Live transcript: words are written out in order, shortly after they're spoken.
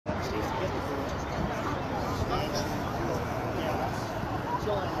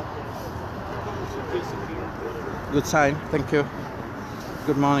Good sign, thank you.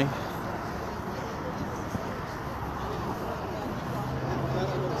 Good morning.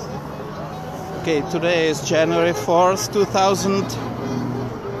 Okay, today is January 4th,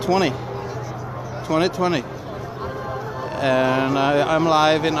 2020. And I'm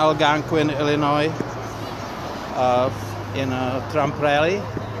live in Algonquin, Illinois, in a Trump rally,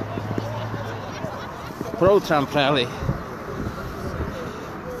 pro-Trump rally.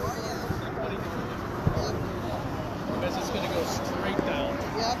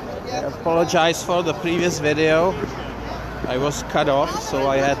 I apologize for the previous video. I was cut off, so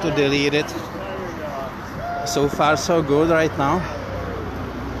I had to delete it. So far so good right now.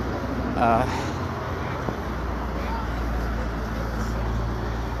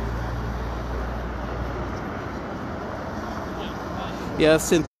 Yeah,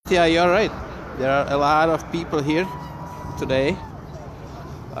 Cynthia, you're right. There are a lot of people here today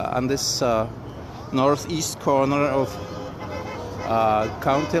on this northeast corner of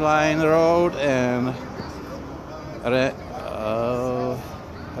County Line Road and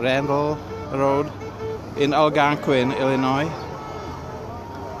Randall Road in Algonquin, Illinois.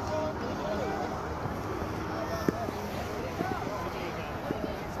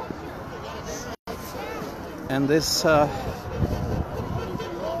 And this,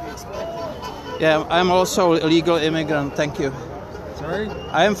 yeah, I'm also a legal immigrant, thank you. Sorry?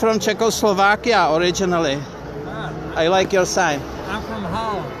 I am from Czechoslovakia originally. Ah. I like your sign. I'm from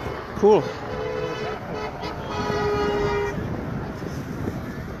Holland. Cool.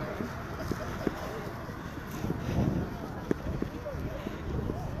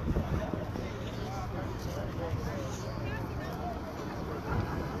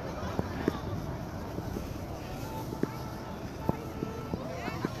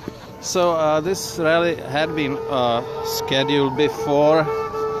 So this rally had been scheduled before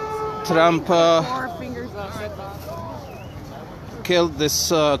Trump killed this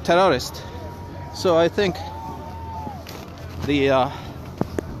terrorist. So I think the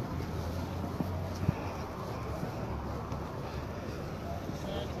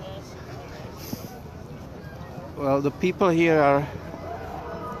well, the people here are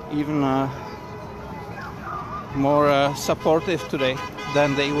even more supportive today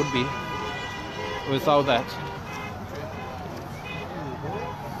than they would be without that.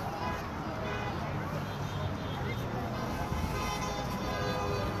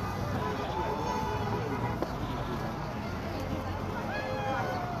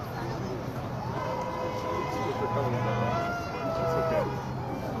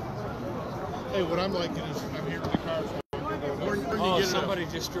 Hey, what I'm liking is I'm here in the car. Oh, somebody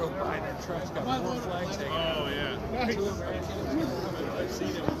just drove by and their truck's got 4 flags hanging out. Oh, yeah. Nice. I've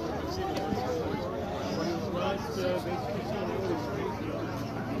seen it.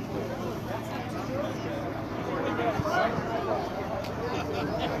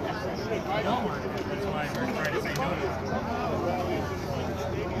 That's why I'm trying to say no.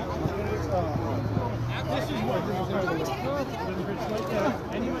 This is what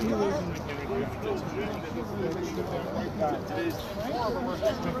anyone who lives in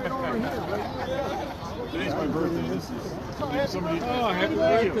today's my birthday. Somebody, oh, happy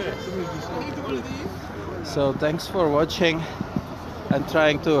birthday. So thanks for watching. I'm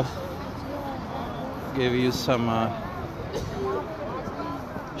trying to give you some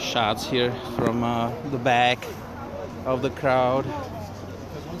shots here from the back of the crowd.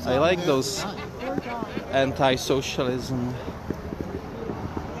 I like those anti-socialism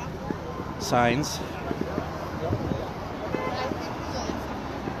signs.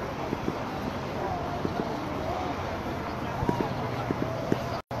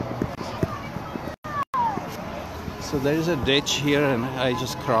 So there is a ditch here and I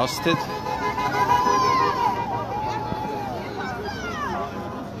just crossed it.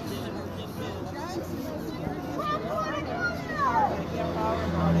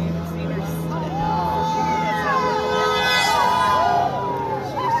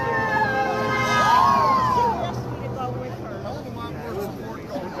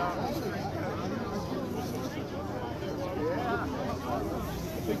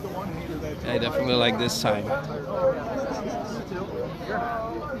 I definitely like this sign.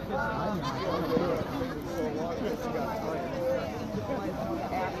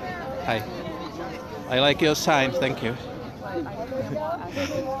 Hi. I like your sign, thank you.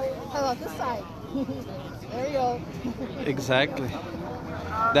 How about this side? There you go. Exactly.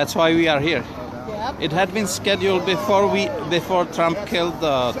 That's why we are here. Yep. It had been scheduled before Trump killed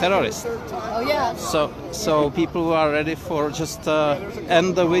the terrorist. Oh yeah. So people who are ready for just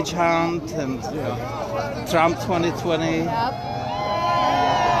end the witch hunt and Trump 2020. Yep.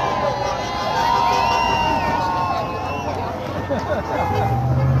 Bears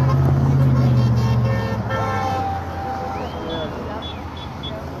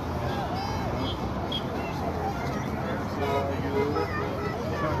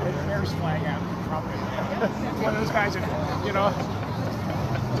flag out. One of those guys that, you know,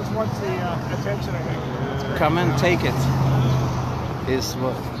 just wants the attention, I think. Come and take it is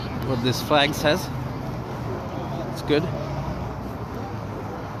what this flag says. It's good.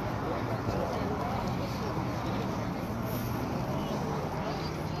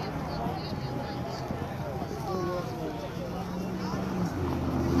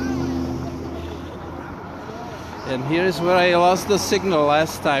 And here is where I lost the signal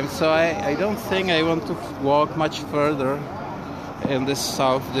last time, so I don't think I want to walk much further in this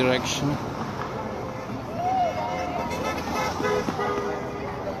south direction.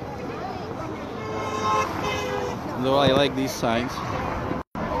 Though I like these signs.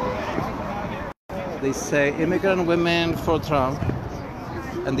 They say immigrant women for Trump,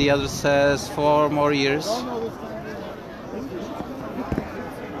 and the other says 4 more years.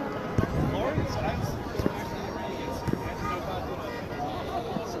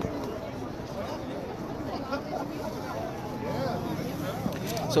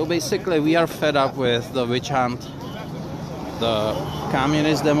 So basically we are fed up with the witch hunt, the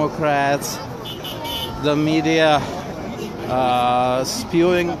communist Democrats, the media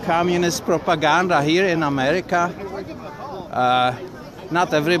spewing communist propaganda here in America.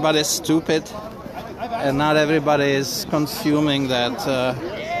 Not everybody is stupid, and not everybody is consuming that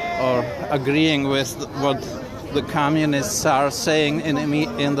or agreeing with what the communists are saying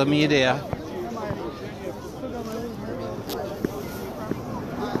in the media.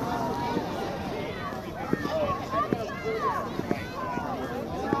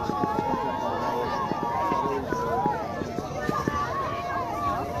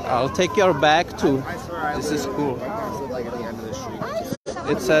 I'll take your bag too. This is cool.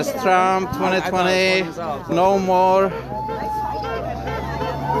 It says Trump 2020, no more.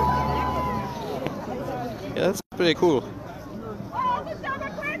 Yeah, that's pretty cool. Oh, the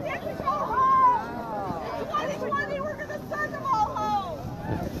Democrats have to go home! 2020, we're going to send them all home!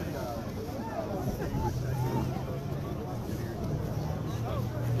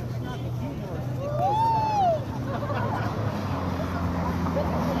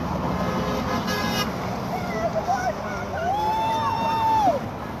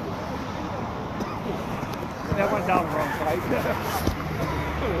 That went down the wrong side.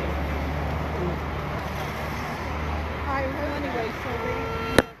 Hi, well, anyway, so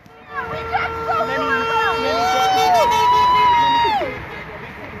We got someone!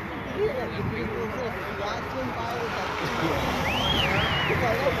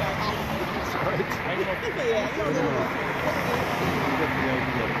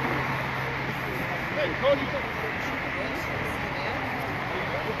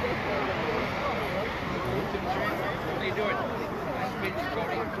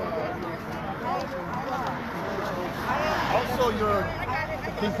 Also, you're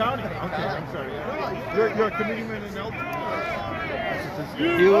King County. Okay, I'm sorry. You're a committeeman in Elton.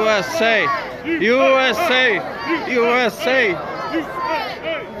 USA! USA! USA!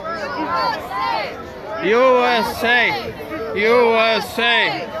 USA!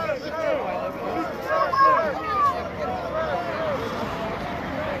 USA!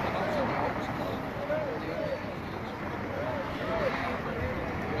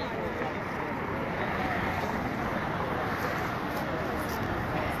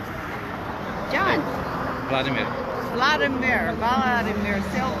 John. Vladimir. Vladimir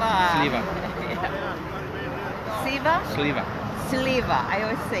Silva. Sliva. Siva? Sliva. Sliva. I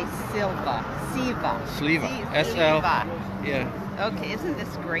always say Silva. Siva. Sliva. SL. Sliva. Yeah. Okay, isn't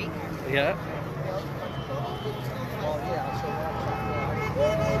this great? Yeah.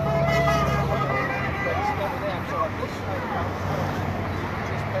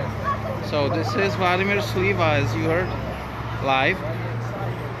 So this is Vladimir Sliva, as you heard, live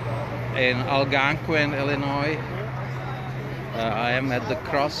in Algonquin, Illinois. I am at the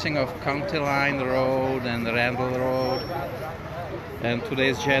crossing of County Line Road and Randall Road, and today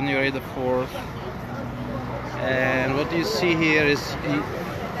is January the 4th. And what you see here is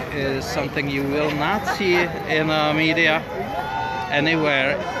something you will not see in media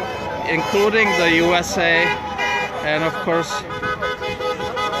anywhere, including the USA, and of course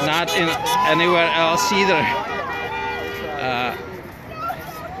not in anywhere else either.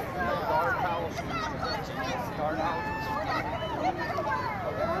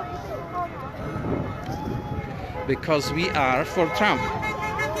 Because we are for Trump,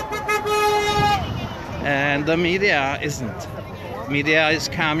 and the media isn't. Media is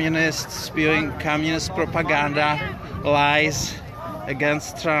communist, spewing communist propaganda, lies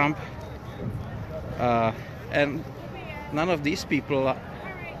against Trump, and none of these people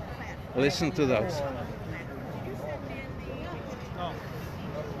listen to those.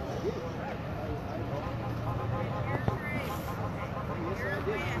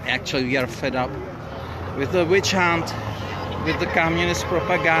 Actually, we are fed up with the witch hunt, with the communist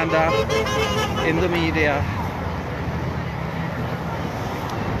propaganda in the media.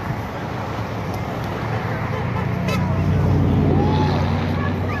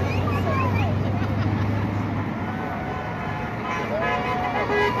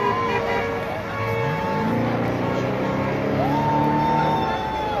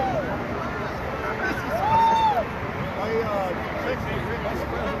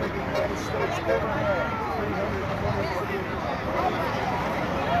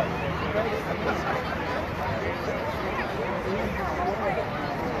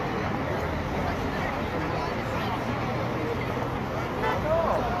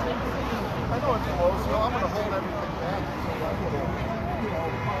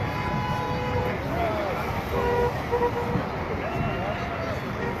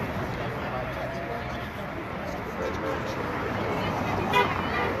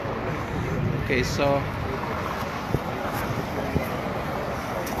 Okay, so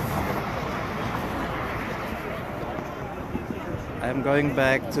I'm going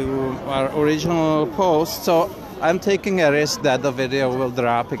back to our original post, so I'm taking a risk that the video will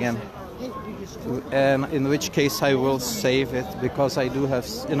drop again, and in which case I will save it because I do have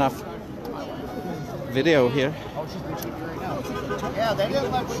enough video here. Yeah, they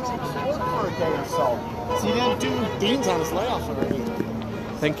didn't let Schultz work for a day or so. So he didn't do Dean's on his layoff already.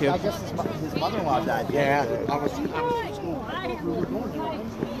 Thank you. I guess his mother-in-law died. Yeah, I was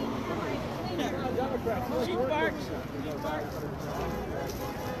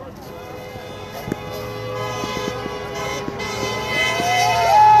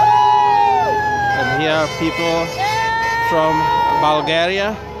And here are people from Bulgaria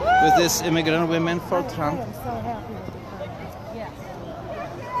with this immigrant women for Trump. I am so happy with you. Yes.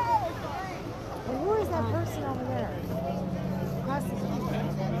 And who is that person over there? Across the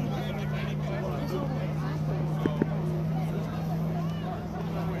street.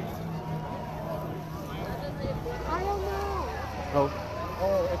 I don't know. Oh,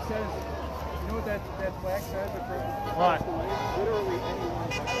 Oh, it says, you know what that flag says? What? Literally anyone.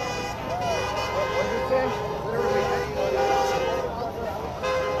 What does it say? Literally anyone.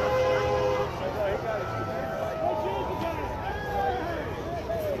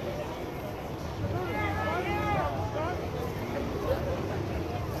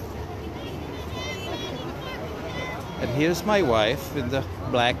 and here's my wife with the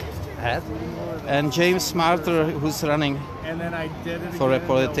black hat, and James Smarter, who's running And then I did it for a again,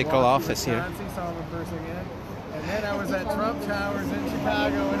 political Milwaukee, office here. Wisconsin, saw him in person again. And then I was at Trump Towers in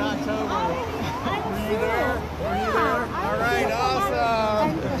Chicago in October. Were you there? Were you there? All right,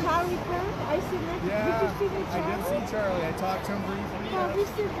 awesome. And Charlie Kirk, I sit next to Yeah, Did you see the I did see Charlie. I talked to him briefly. No, we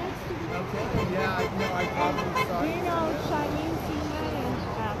sit next to him. Okay. Yeah, I probably saw Do you him. know Charlene Seaman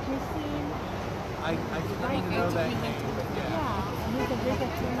and Christine? I didn't know that. Yeah, he's a big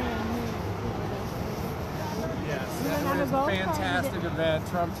attorney and he. Yes, You that went on was a a golf cart? fantastic event.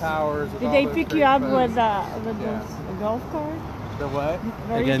 Trump Towers. with Did all they those pick great you up folks. with Yeah. the golf cart? The what?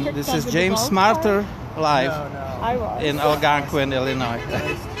 Were you Again, picked this up is with the James golf Smarter live No, no. I was. in Algonquin, Illinois.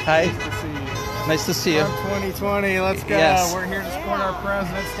 Hi, Nice to see you. nice to see you. Trump 2020, let's go. Yes. We're here to support our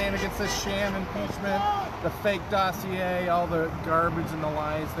president, stand against this sham impeachment, the fake dossier, all the garbage and the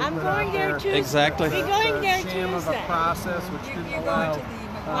lies they I'm put going out there there. Tuesday. Exactly. We're going The there sham of a Tuesday. process which didn't allow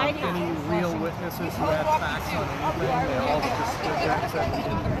White House. any real witnesses who had facts on anything. They all just stood there and said,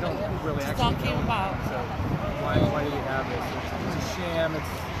 we don't really actually know. So why do we have this? It's a sham.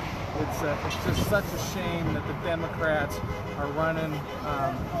 It's just such a shame that the Democrats are running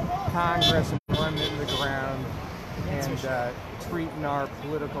Congress and running it into the ground and treating our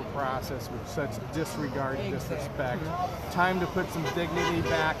political process with such disregard and disrespect. Time to put some dignity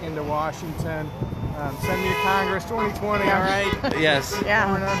back into Washington. Send me to Congress 2020, all right? Yes.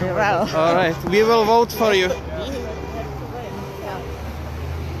 Yeah, well. All right, we will vote for you.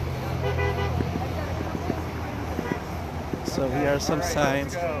 So here are some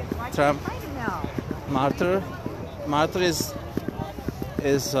signs. Trump, Martyr. Martyr is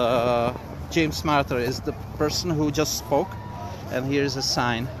James Martyr is the person who just spoke, and here's a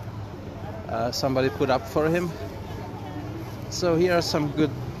sign somebody put up for him. So here are some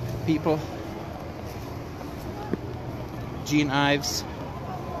good people. Jeannie Ives.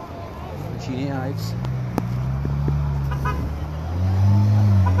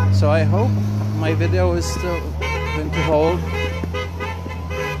 So I hope my video is still and to hold,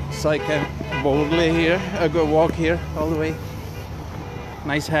 so I can boldly here, go walk here all the way.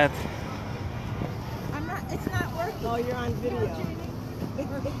 Nice hat. I'm not, it's not working. Oh, you're on video.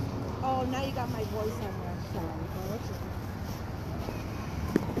 Oh, now you got my voice on there. Sorry.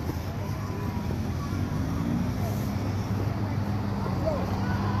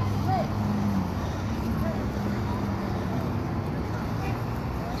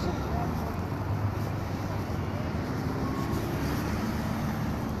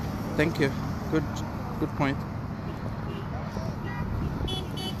 Thank you. Good point.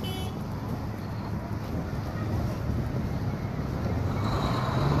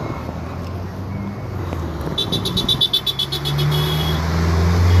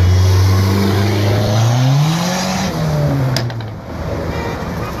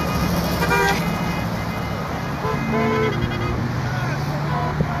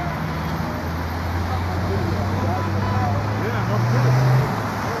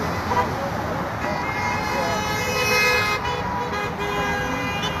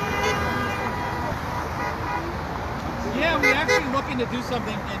 Yeah, we're actually looking to do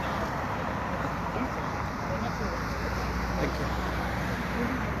something in Thank you.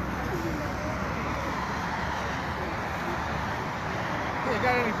 You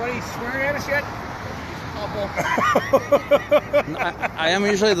got anybody swearing at us yet? I am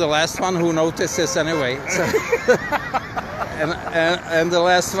usually the last one who notices anyway. So and the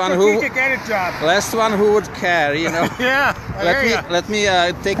last one who would care, you know. Yeah. Let me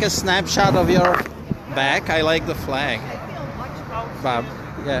take a snapshot of your back. I like the flag, Bob.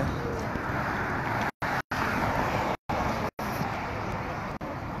 Yeah.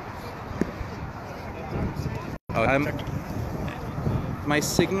 Oh, my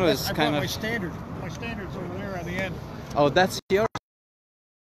signal is kind of. My standard's over there on the end. Oh, that's yours.